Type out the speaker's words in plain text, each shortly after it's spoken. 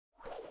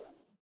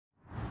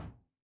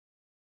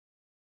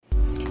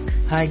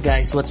Hi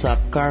guys, what's up?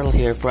 Carl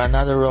here for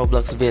another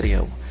Roblox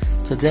video.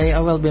 Today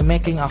I will be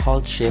making a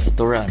hold shift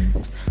to run.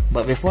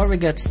 But before we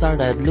get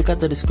started, look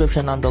at the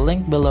description on the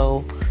link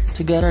below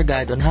to get our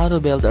guide on how to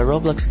build a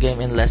Roblox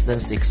game in less than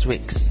 6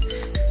 weeks.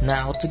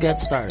 Now to get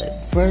started,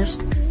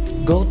 first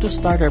go to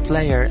starter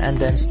player and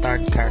then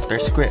start character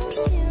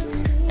scripts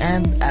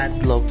and add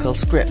local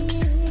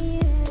scripts.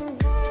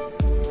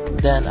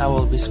 Then I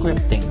will be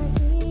scripting.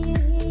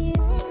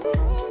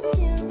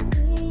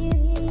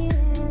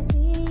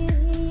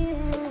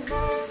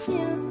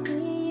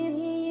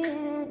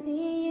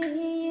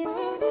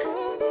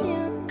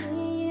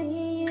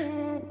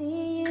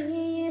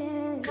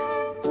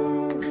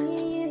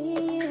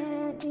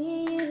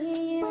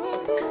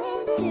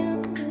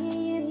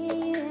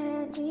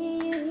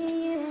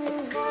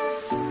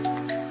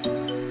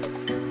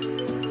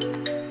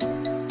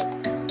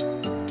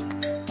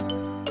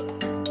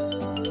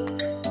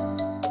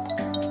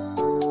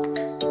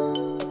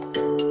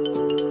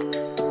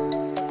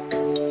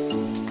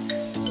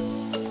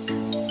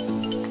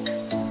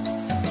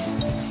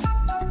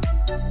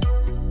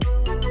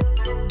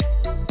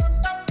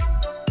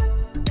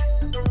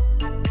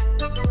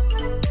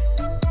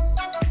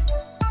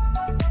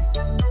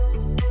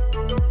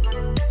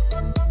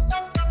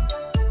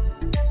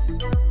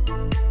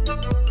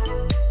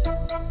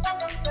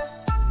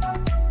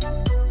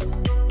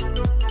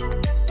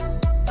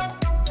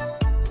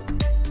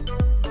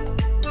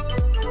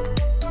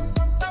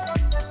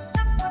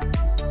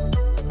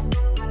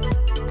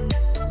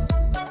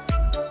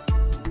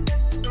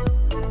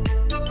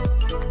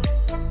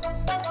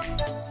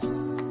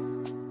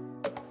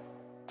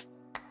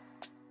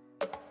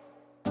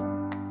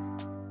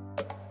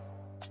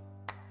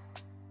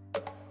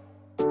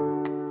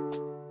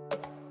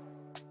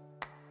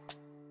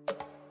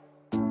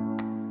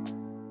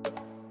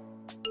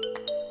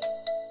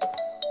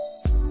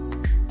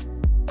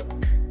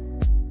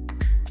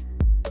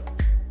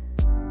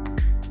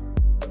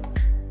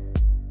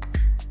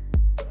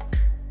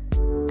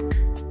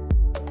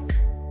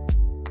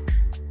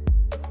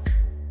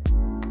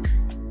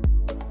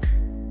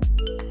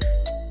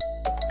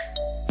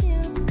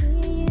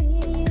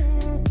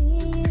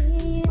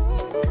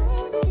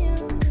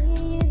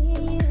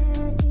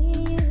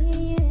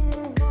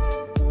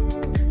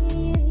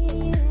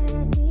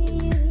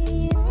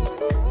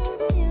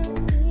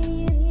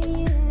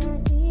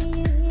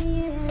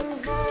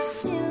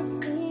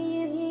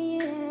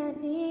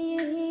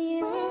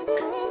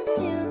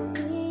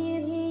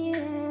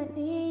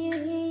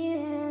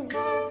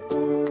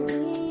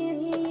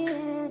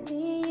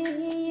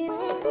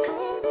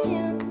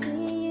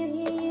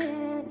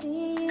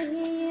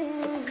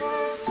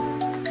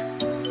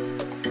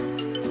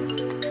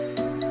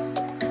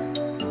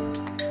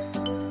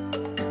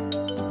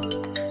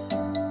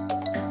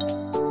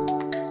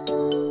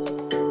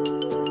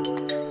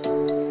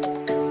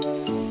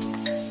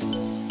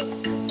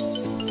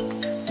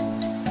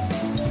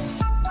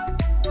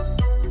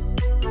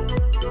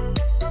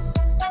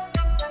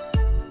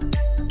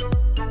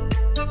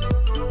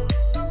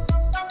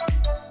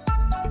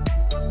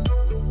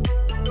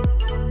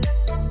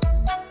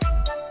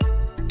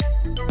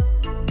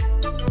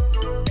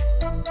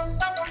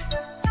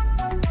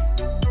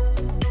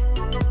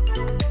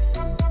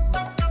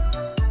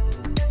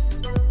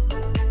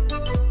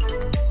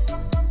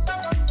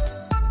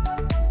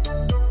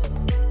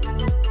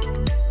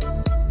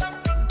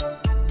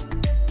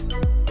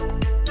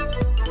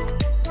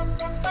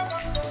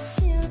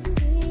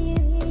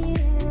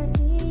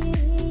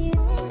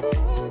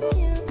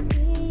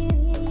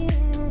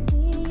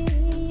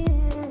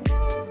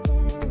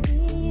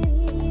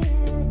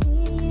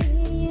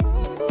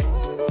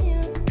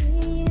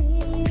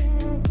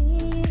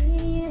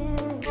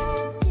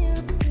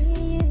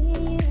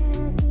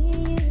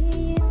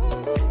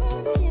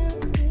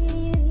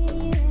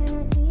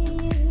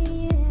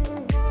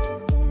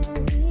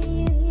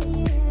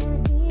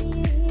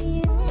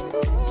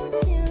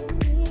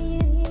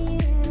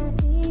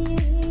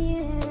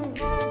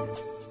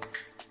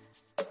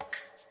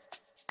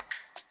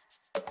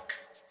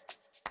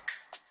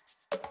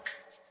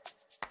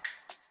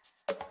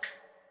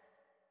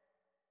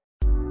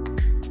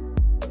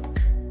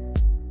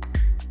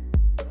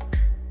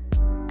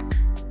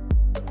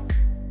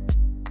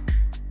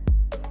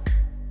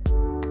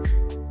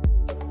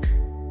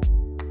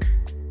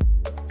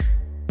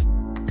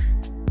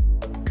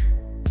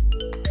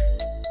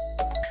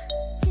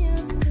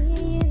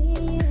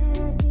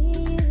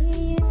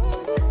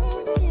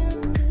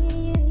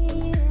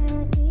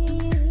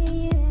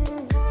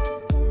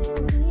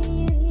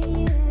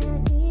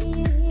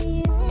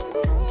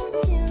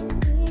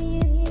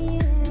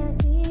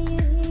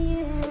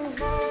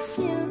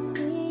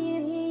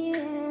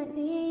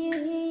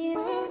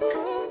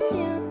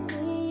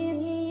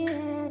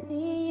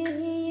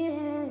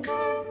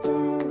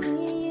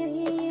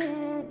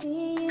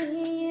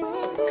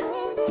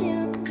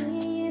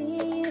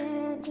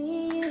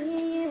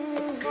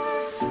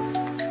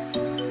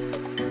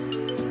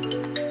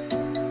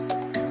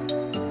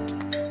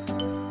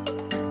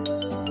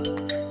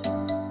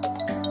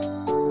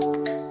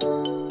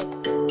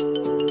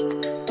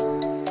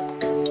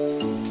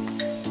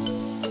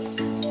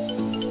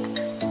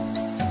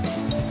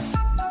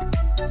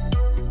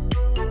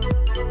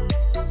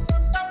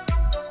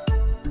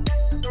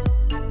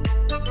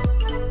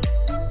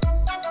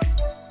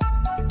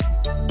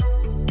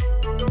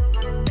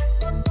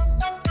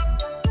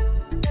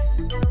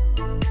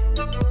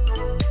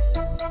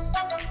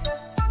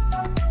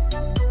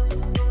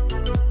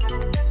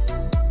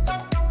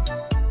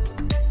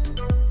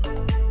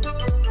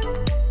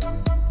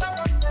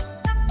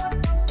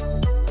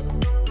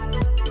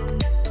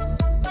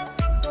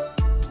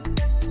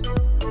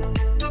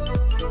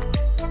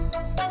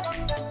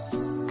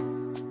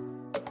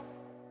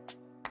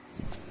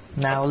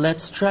 Now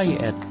let's try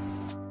it.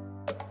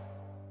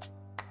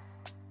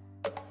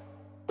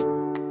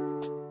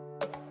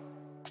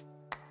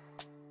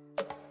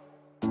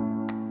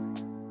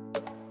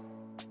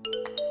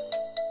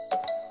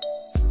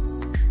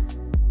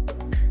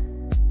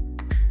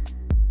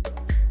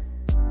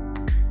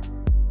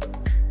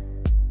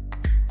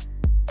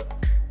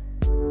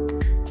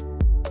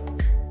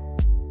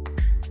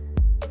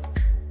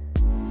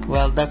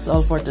 Well, that's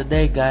all for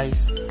today,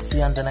 guys. See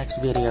you on the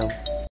next video.